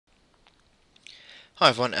Hi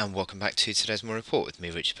everyone and welcome back to today's morning report with me,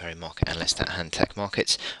 Richard Perry, market analyst at Hand Tech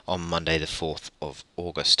Markets on Monday the 4th of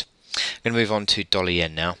August. I'm going to move on to dollar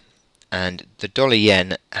yen now, and the dollar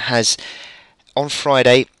yen has on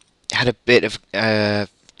Friday had a bit of a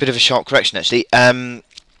sharp correction actually.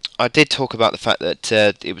 I did talk about the fact that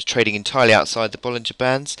it was trading entirely outside the Bollinger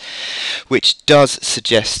Bands, which does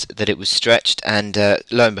suggest that it was stretched, and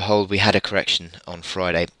lo and behold, we had a correction on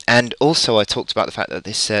Friday. And also, I talked about the fact that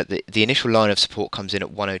the initial line of support comes in at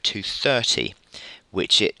 102.30,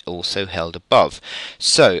 which it also held above.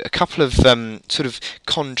 So, a couple of sort of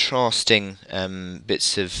contrasting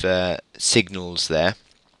bits of signals there.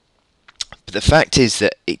 But the fact is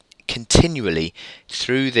that it continually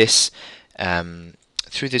through this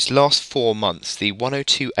last 4 months, the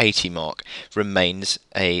 102.80 mark remains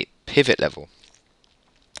a pivot level.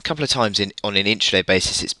 A couple of times on an intraday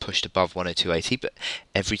basis it's pushed above 102.80, but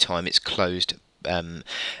every time it's closed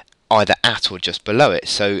either at or just below it.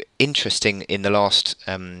 So interesting, in the last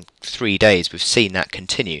 3 days we've seen that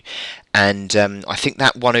continue, and I think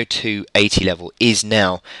that 102.80 level is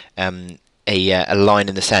now a line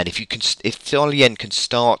in the sand. If dollar yen can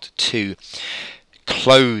start to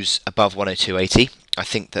close above 102.80, I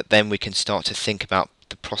think that then we can start to think about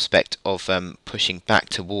the prospect of pushing back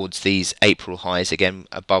towards these April highs again,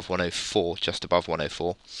 above 104, just above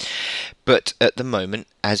 104. But at the moment,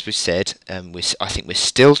 as we said, I think we're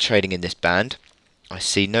still trading in this band. I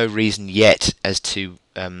see no reason yet as to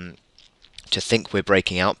think we're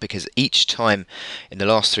breaking out, because each time in the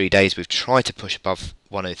last 3 days we've tried to push above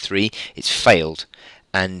 103, it's failed.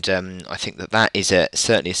 And I think that is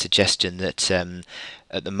certainly a suggestion that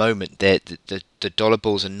at the moment the dollar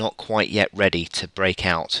bulls are not quite yet ready to break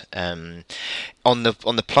out. On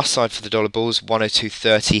the plus side for the dollar bulls,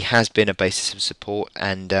 102.30 has been a basis of support,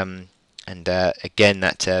 and again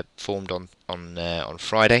that formed on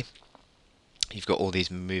Friday. You've got all these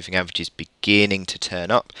moving averages beginning to turn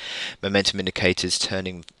up, momentum indicators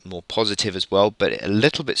turning more positive as well, but a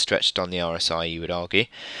little bit stretched on the RSI, you would argue.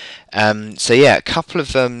 So yeah, a couple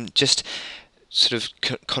of just sort of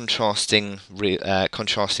contrasting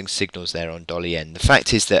signals there on dollar yen. The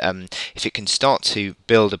fact is that if it can start to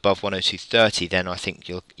build above 102.30, then I think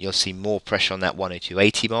you'll see more pressure on that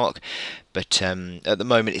 102.80 mark. But at the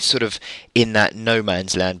moment it's sort of in that no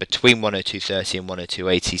man's land between 102.30 and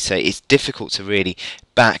 102.80, so it's difficult to really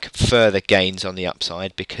back further gains on the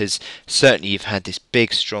upside, because certainly you've had this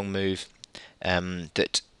big strong move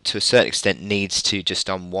that to a certain extent needs to just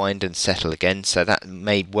unwind and settle again. So that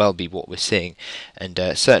may well be what we're seeing, and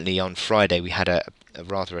certainly on Friday we had a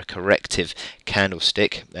rather a corrective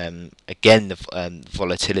candlestick. Again, the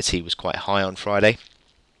volatility was quite high on Friday,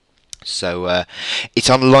 so it's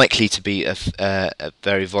unlikely to be a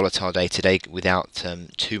very volatile day today without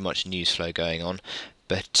too much news flow going on.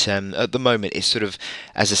 But at the moment it's sort of,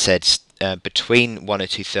 as I said, between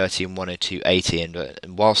 102.30 and 102.80,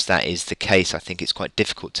 and whilst that is the case, I think it's quite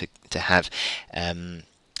difficult to have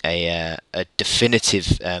a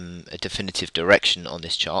definitive direction on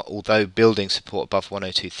this chart. Although building support above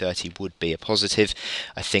 102.30 would be a positive,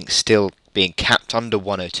 I think still being capped under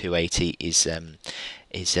 102.80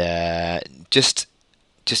 is just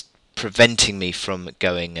preventing me from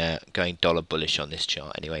going dollar bullish on this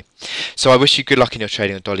chart anyway. So I wish you good luck in your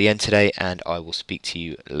trading on dollar yen today, and I will speak to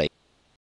you later.